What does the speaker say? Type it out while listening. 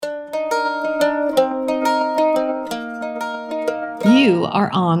You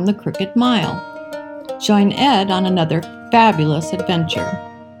are on the Crooked Mile. Join Ed on another fabulous adventure.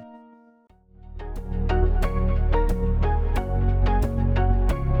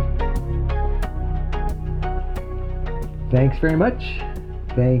 Thanks very much.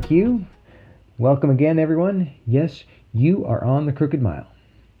 Thank you. Welcome again, everyone. Yes, you are on the Crooked Mile.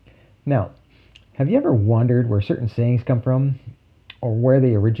 Now, have you ever wondered where certain sayings come from, or where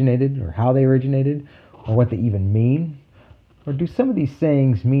they originated, or how they originated, or what they even mean? Or do some of these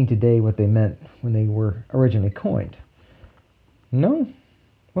sayings mean today what they meant when they were originally coined? No?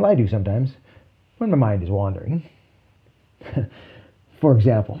 Well, I do sometimes, when my mind is wandering. For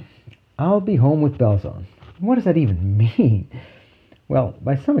example, I'll be home with bells on. What does that even mean? Well,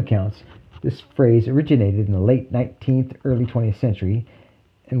 by some accounts, this phrase originated in the late 19th, early 20th century,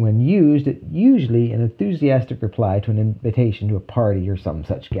 and when used, it usually an enthusiastic reply to an invitation to a party or some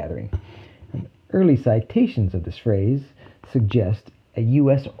such gathering. And early citations of this phrase suggest a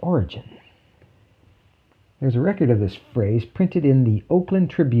U.S. origin. There's a record of this phrase printed in the Oakland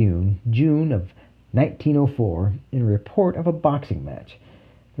Tribune, June of 1904, in a report of a boxing match.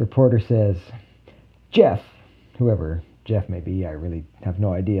 The reporter says, Jeff, whoever Jeff may be, I really have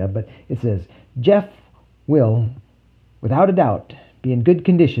no idea, but it says, Jeff will, without a doubt, be in good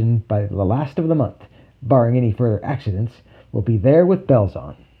condition by the last of the month, barring any further accidents, will be there with bells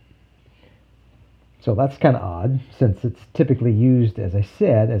on. So that's kind of odd, since it's typically used, as I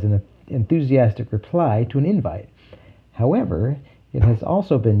said, as an enthusiastic reply to an invite. However, it has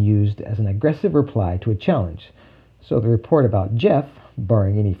also been used as an aggressive reply to a challenge. So the report about Jeff,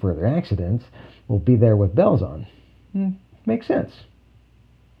 barring any further accidents, will be there with bells on. Makes sense.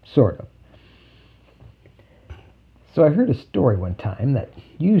 Sort of. So I heard a story one time that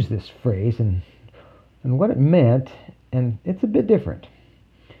used this phrase and what it meant, and it's a bit different.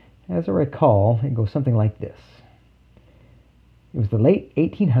 As I recall, it goes something like this. It was the late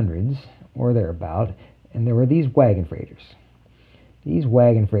 1800s, or thereabout, and there were these wagon freighters. These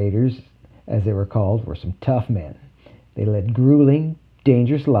wagon freighters, as they were called, were some tough men. They led grueling,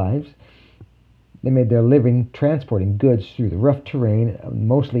 dangerous lives. They made their living transporting goods through the rough terrain of the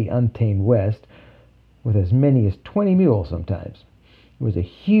mostly untamed West, with as many as 20 mules sometimes. It was a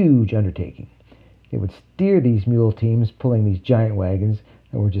huge undertaking. They would steer these mule teams pulling these giant wagons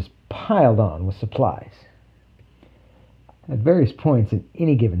that were just piled on with supplies. At various points in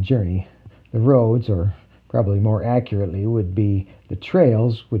any given journey, the roads, or probably more accurately would be the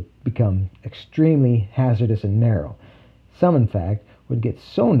trails, would become extremely hazardous and narrow. Some, in fact, would get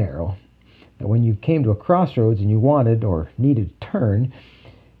so narrow that when you came to a crossroads and you wanted or needed to turn,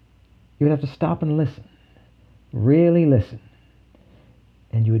 you would have to stop and listen. Really listen.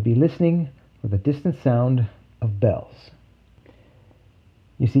 And you would be listening for the distant sound of bells.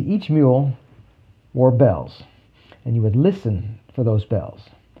 You see, each mule wore bells, and you would listen for those bells.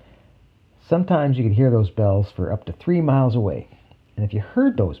 Sometimes you could hear those bells for up to 3 miles away. And if you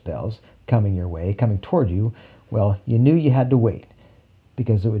heard those bells coming your way, coming toward you, well, you knew you had to wait,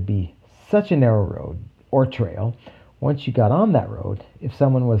 because it would be such a narrow road or trail. Once you got on that road, if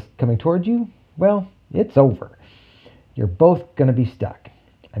someone was coming toward you, well, it's over. You're both going to be stuck.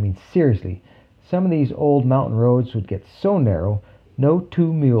 I mean, seriously, some of these old mountain roads would get so narrow, no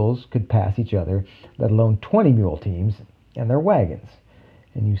two mules could pass each other, let alone 20 mule teams and their wagons.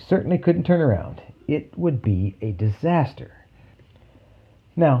 And you certainly couldn't turn around. It would be a disaster.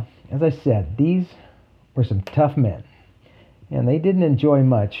 Now, as I said, these were some tough men, and they didn't enjoy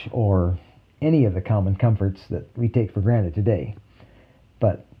much or any of the common comforts that we take for granted today.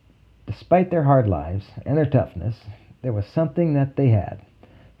 But despite their hard lives and their toughness, there was something that they had,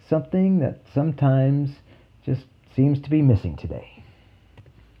 something that sometimes just seems to be missing today.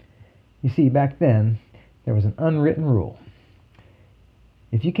 You see, back then, there was an unwritten rule.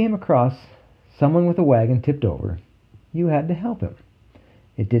 If you came across someone with a wagon tipped over, you had to help him.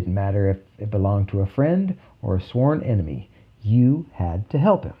 It didn't matter if it belonged to a friend or a sworn enemy. You had to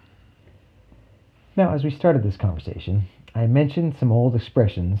help him. Now, as we started this conversation, I mentioned some old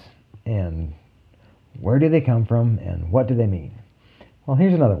expressions and where do they come from and what do they mean? Well,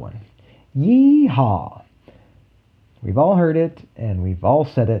 here's another one. Yee-haw. We've all heard it and we've all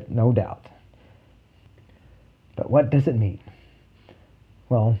said it, no doubt. But what does it mean?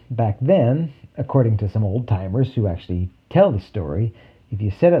 Well, back then, according to some old-timers who actually tell the story, if you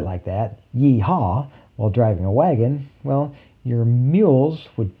said it like that, yee-haw, while driving a wagon, well, your mules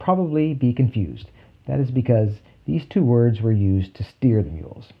would probably be confused. That is because these two words were used to steer the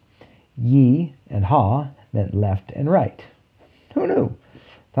mules. Yee and haw meant left and right. Who knew?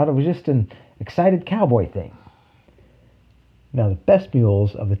 Thought it was just an excited cowboy thing. Now, the best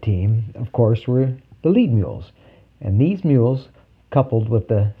mules of the team, of course, were the lead mules, and these mules coupled with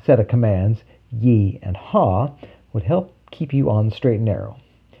the set of commands ye and ha, would help keep you on the straight and narrow.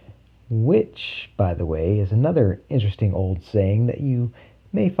 Which, by the way, is another interesting old saying that you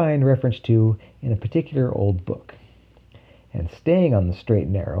may find reference to in a particular old book. And staying on the straight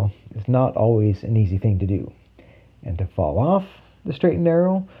and narrow is not always an easy thing to do. And to fall off the straight and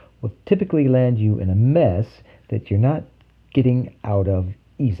narrow will typically land you in a mess that you're not getting out of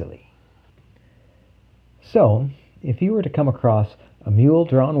easily. So, if you were to come across a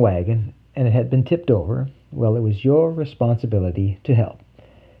mule-drawn wagon and it had been tipped over, well, it was your responsibility to help.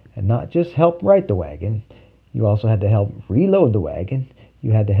 And not just help right the wagon, you also had to help reload the wagon,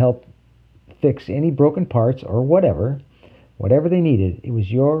 you had to help fix any broken parts or whatever they needed. It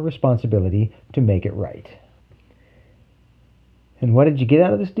was your responsibility to make it right. And what did you get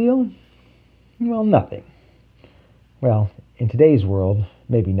out of this deal? Well, nothing. Well, in today's world,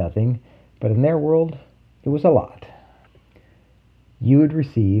 maybe nothing, but in their world, it was a lot. You would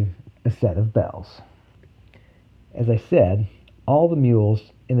receive a set of bells. As I said, all the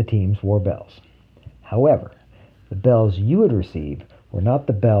mules in the teams wore bells. However, the bells you would receive were not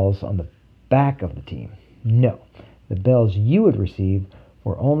the bells on the back of the team. No, the bells you would receive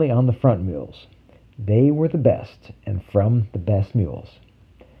were only on the front mules. They were the best, and from the best mules.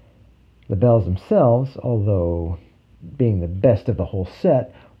 The bells themselves, although being the best of the whole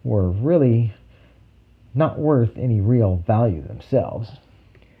set, were really not worth any real value themselves.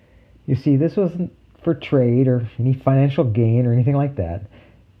 You see, this wasn't for trade or any financial gain or anything like that.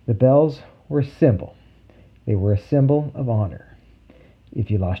 The bells were a symbol. They were a symbol of honor.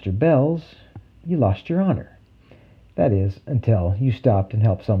 If you lost your bells, you lost your honor. That is, until you stopped and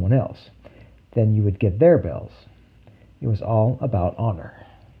helped someone else. Then you would get their bells. It was all about honor.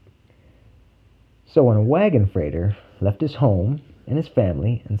 So when a wagon freighter left his home and his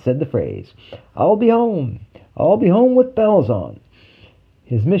family and said the phrase, I'll be home with bells on,"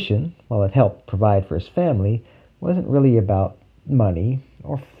 his mission, while it helped provide for his family, wasn't really about money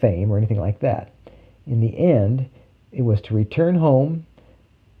or fame or anything like that. In the end, it was to return home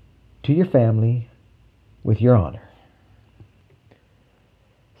to your family with your honor.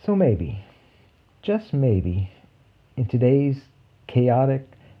 So maybe, just maybe, in today's chaotic,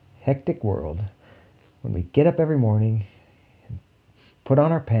 hectic world, when we get up every morning and put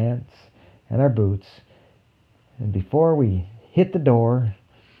on our pants and our boots, and before we hit the door,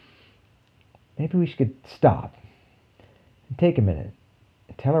 maybe we should stop and take a minute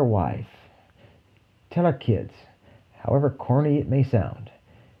and tell our wife, tell our kids, however corny it may sound,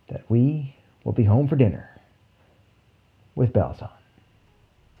 that we will be home for dinner with bells on.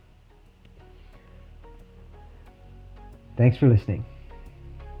 Thanks for listening.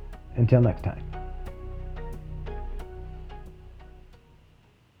 Until next time.